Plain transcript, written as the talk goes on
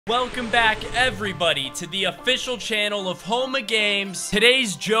Welcome back, everybody, to the official channel of HomeOfGames.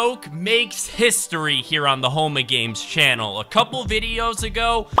 Today's joke makes history here on the HomeOfGames channel. A couple videos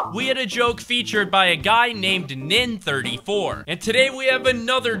ago, we had a joke featured by a guy named Nin34. And today we have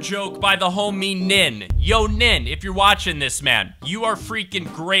another joke by the homie Nin. Yo, Nin, if you're watching this, man, you are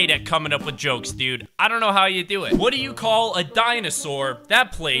freaking great at coming up with jokes, dude. I don't know how you do it. What do you call a dinosaur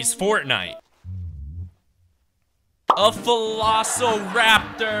that plays Fortnite? A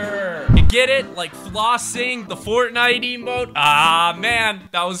Velociraptor. You get it? Like flossing, the Fortnite emote? Ah, man,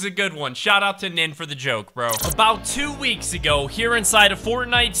 that was a good one. Shout out to Nin for the joke, bro. About 2 weeks ago, here inside of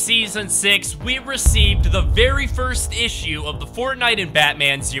Fortnite Season 6, we received the very first issue of the Fortnite and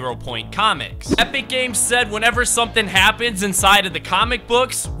Batman 0 Point comics. Epic Games said whenever something happens inside of the comic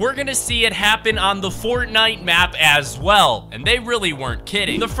books, we're gonna see it happen on the Fortnite map as well. And they really weren't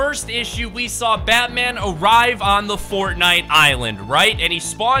kidding. The first issue, we saw Batman arrive on the Fortnite island, right? And he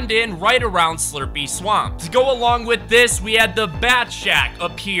spawned in right around Slurpy Swamp. To go along with this, we had the Bat Shack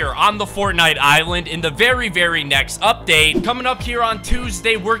appear on the Fortnite island in the very next update. Coming up here on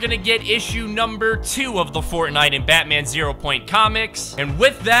Tuesday, we're gonna get issue number 2 of the Fortnite and Batman 0 Point comics. And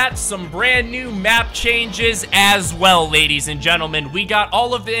with that, some brand new map changes as well, ladies and gentlemen. We got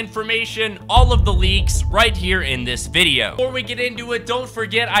all of the information, all of the leaks right here in this video. Before we get into it, don't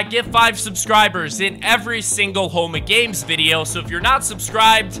forget I get 5 subscribers in every single HomeOfGames video, so if you're not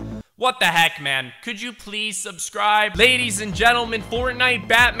subscribed, what the heck, man? Could you please subscribe? Ladies and gentlemen, Fortnite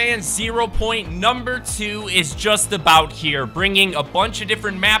Batman 0 Point number 2 is just about here, bringing a bunch of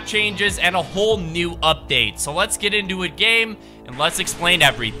different map changes and a whole new update. So let's get into it, game, and let's explain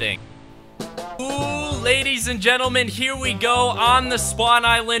everything. Ooh, ladies and gentlemen, here we go on the spawn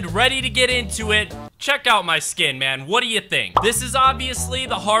island, ready to get into it. Check out my skin, man. What do you think? This is obviously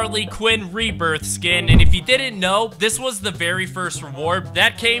the Harley Quinn Rebirth skin, and if you didn't know, this was the very first reward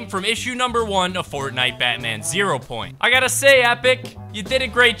that came from issue number 1 of Fortnite Batman 0 Point. I gotta say, Epic, you did a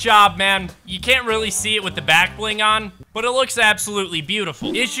great job, man. You can't really see it with the back bling on, but it looks absolutely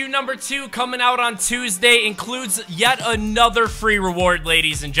beautiful. Issue number 2 coming out on Tuesday includes yet another free reward,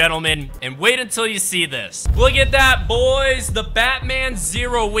 ladies and gentlemen, and wait until you see this. Look at that, boys, the Batman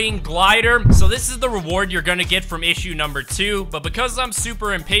Zero Wing Glider. So this is the reward you're gonna get from issue number 2, but because I'm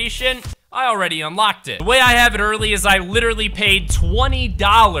super impatient, I already unlocked it. The way I have it early is I literally paid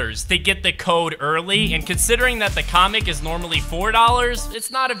 $20 to get the code early, and considering that the comic is normally $4,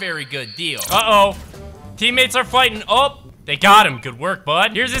 it's not a very good deal. Uh-oh. Teammates are fighting. Oh, they got him. Good work,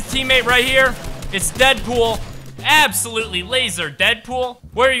 bud. Here's his teammate right here. It's Deadpool. Absolutely laser Deadpool.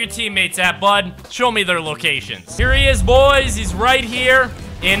 Where are your teammates at, bud? Show me their locations. Here he is, boys. He's right here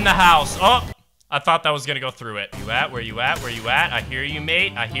in the house. Oh, I thought that was gonna go through it. You at? Where you at? Where you at? I hear you,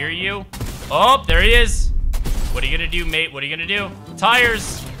 mate. I hear you. Oh, there he is. What are you gonna do, mate? What are you gonna do?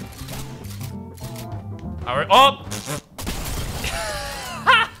 Tires. All right. Oh.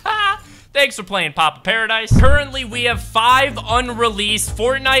 Thanks for playing Papa Paradise. Currently, we have 5 unreleased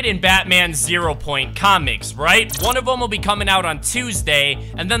Fortnite and Batman 0 Point comics, right? One of them will be coming out on Tuesday,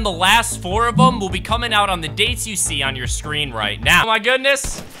 and then the last 4 of them will be coming out on the dates you see on your screen right now. Oh my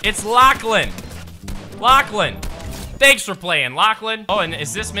goodness, it's Lachlan. Lachlan. Thanks for playing, Lachlan. Oh, and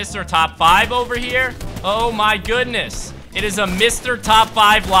is this Mr. Top 5 over here? Oh my goodness. It is a Mr. Top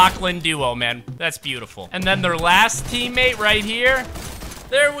 5 Lachlan duo, man. That's beautiful. And then their last teammate right here.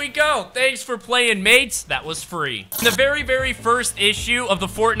 There we go. Thanks for playing, mates. That was free. In the very first issue of the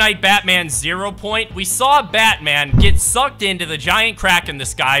Fortnite Batman 0 Point, we saw Batman get sucked into the giant crack in the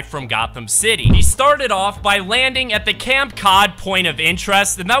sky from Gotham City. He started off by landing at the Camp Cod point of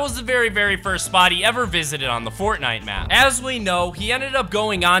interest, and that was the very first spot he ever visited on the Fortnite map. As we know, he ended up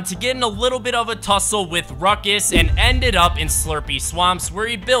going on to get in a little bit of a tussle with Ruckus and ended up in Slurpy Swamps, where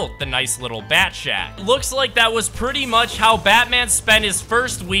he built the nice little Bat Shack. Looks like that was pretty much how Batman spent his first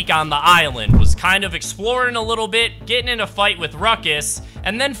week on the island, was kind of exploring a little bit, getting in a fight with Ruckus,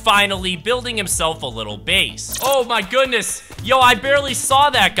 and then finally building himself a little base. Oh my goodness. Yo, I barely saw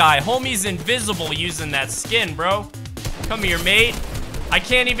that guy. Homie's invisible using that skin, bro. Come here, mate. I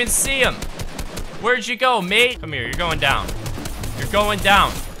can't even see him. Where'd you go, mate? Come here, you're going down. You're going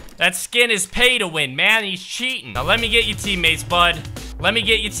down. That skin is pay to win, man. He's cheating. Now let me get you teammates, bud. Let me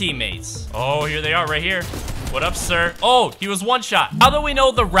get you teammates. Oh, here they are right here. What up, sir? Oh, he was one shot. Now that we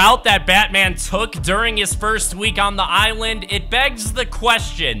know the route that Batman took during his first week on the island, it begs the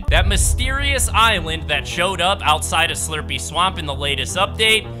question, that mysterious island that showed up outside of Slurpy Swamp in the latest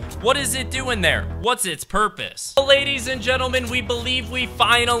update, what is it doing there? What's its purpose? Well, ladies and gentlemen, we believe we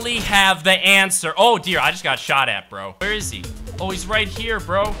finally have the answer. Oh dear, I just got shot at, bro. Where is he? Oh, he's right here,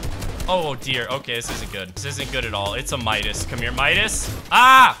 bro. Oh, dear. Okay, this isn't good. This isn't good at all. It's a Midas. Come here, Midas.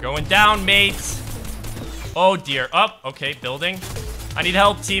 Ah! Going down, mates. Oh, dear. Up. Okay, building. I need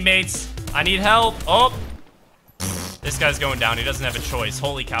help, teammates. I need help. Oh. This guy's going down. He doesn't have a choice.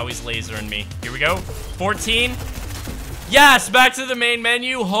 Holy cow, he's lasering me. Here we go. 14. Yes, back to the main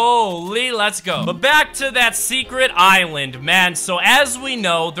menu. Holy, let's go. But back to that secret island, man. So as we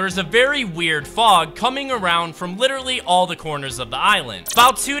know, there's a very weird fog coming around from literally all the corners of the island.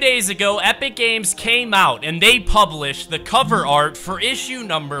 About 2 days ago, Epic Games came out and they published the cover art for issue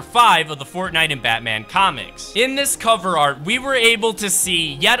number 5 of the Fortnite and Batman comics. In this cover art, we were able to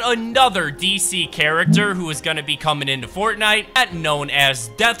see yet another DC character who is going to be coming into Fortnite, known as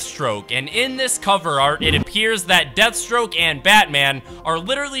Deathstroke. And in this cover art, it appears that Deathstroke and Batman are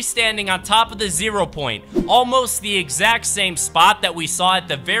literally standing on top of the 0 point, almost the exact same spot that we saw at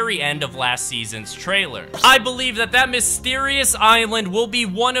the very end of last season's trailer. I believe that that mysterious island will be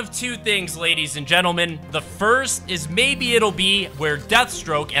one of two things, ladies and gentlemen. The first is maybe it'll be where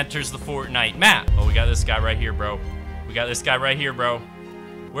Deathstroke enters the Fortnite map. Oh, we got this guy right here, bro. We got this guy right here, bro.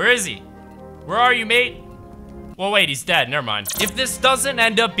 Where is he? Where are you, mate? Well, wait, he's dead. Never mind. If this doesn't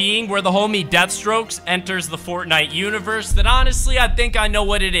end up being where the homie Deathstroke enters the Fortnite universe, then honestly, I think I know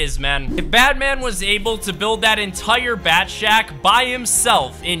what it is, man. If Batman was able to build that entire Bat Shack by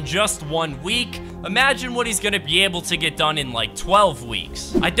himself in just 1 week, imagine what he's gonna be able to get done in like 12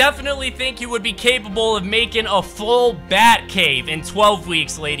 weeks. I definitely think he would be capable of making a full BATCAVE in 12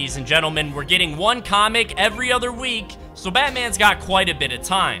 weeks, ladies and gentlemen. We're getting one comic every other week, so Batman's got quite a bit of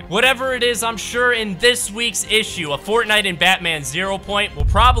time. Whatever it is, I'm sure in this week's issue of Fortnite and Batman 0 point, we'll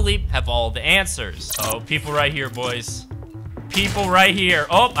probably have all the answers. Oh, people right here, boys. People right here.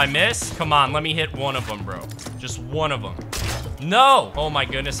 Oh, I missed. Come on, let me hit one of them, bro. Just one of them. No! Oh my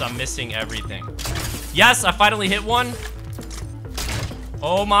goodness, I'm missing everything. Yes, I finally hit one.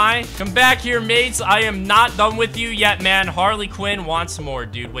 Oh my. Come back here, mates. I am not done with you yet, man. Harley Quinn wants more,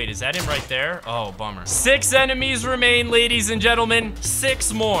 dude. Wait, is that him right there? Oh, bummer. 6 enemies remain, ladies and gentlemen.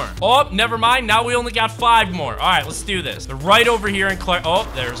 6 more. Oh, never mind. Now we only got 5 more. All right, let's do this. They're right over here in Claire.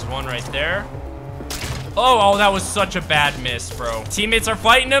 Oh, there's one right there. Oh, that was such a bad miss, bro. Teammates are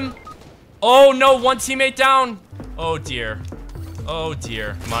fighting him. Oh, no. One teammate down. Oh, dear. Oh,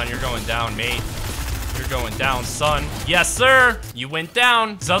 dear. Come on, you're going down, mate. You're going down, son. Yes, sir. You went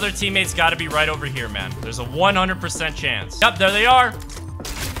down. His other teammates got to be right over here, man. There's a 100% chance. Yep, there they are.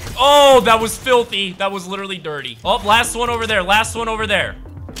 Oh, that was filthy. That was literally dirty. Oh, last one over there. Last one over there.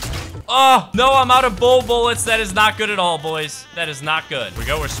 Oh, no, I'm out of bullets. That is not good at all, boys. That is not good. Here we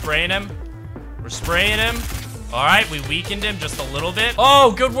go. We're spraying him. We're spraying him. All right, we weakened him just a little bit.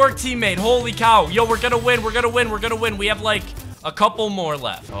 Oh, good work, teammate. Holy cow. Yo, we're gonna win. We're gonna win. We're gonna win. We have like a couple more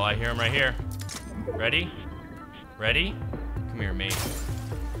left. Oh, I hear him right here. Ready? Ready? Come here, mate.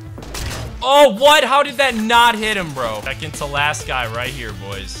 Oh, what? How did that not hit him, bro? Second to last guy right here,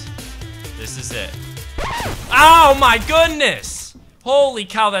 boys. This is it. Oh, my goodness. Holy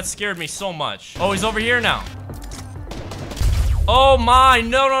cow, that scared me so much. Oh, he's over here now. Oh, my.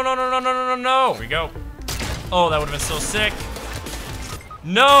 No, no, no, no, no, no, no, no, no. Here we go. Oh, that would have been so sick.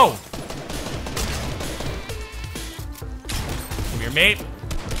 No. Come here, mate.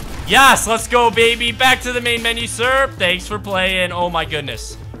 Yes, let's go, baby. Back to the main menu, sir. Thanks for playing. Oh, my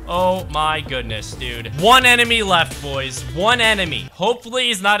goodness. Oh, my goodness, dude. One enemy left, boys. One enemy. Hopefully,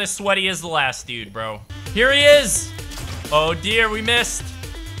 he's not as sweaty as the last dude, bro. Here he is. Oh, dear. We missed.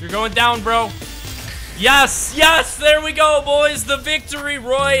 You're going down, bro. Yes. Yes. There we go, boys. The victory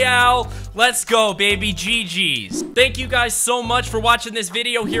royale. Let's go, baby. GG's. Thank you guys so much for watching this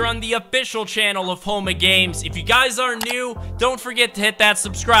video here on the official channel of HomeOfGames. If you guys are new, don't forget to hit that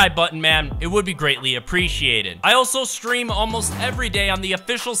subscribe button, man. It would be greatly appreciated. I also stream almost every day on the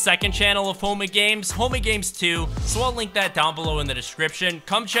official second channel of HomeOfGames, HomeOfGames 2, so I'll link that down below in the description.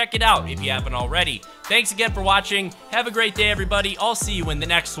 Come check it out if you haven't already. Thanks again for watching. Have a great day, everybody. I'll see you in the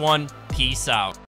next one. Peace out.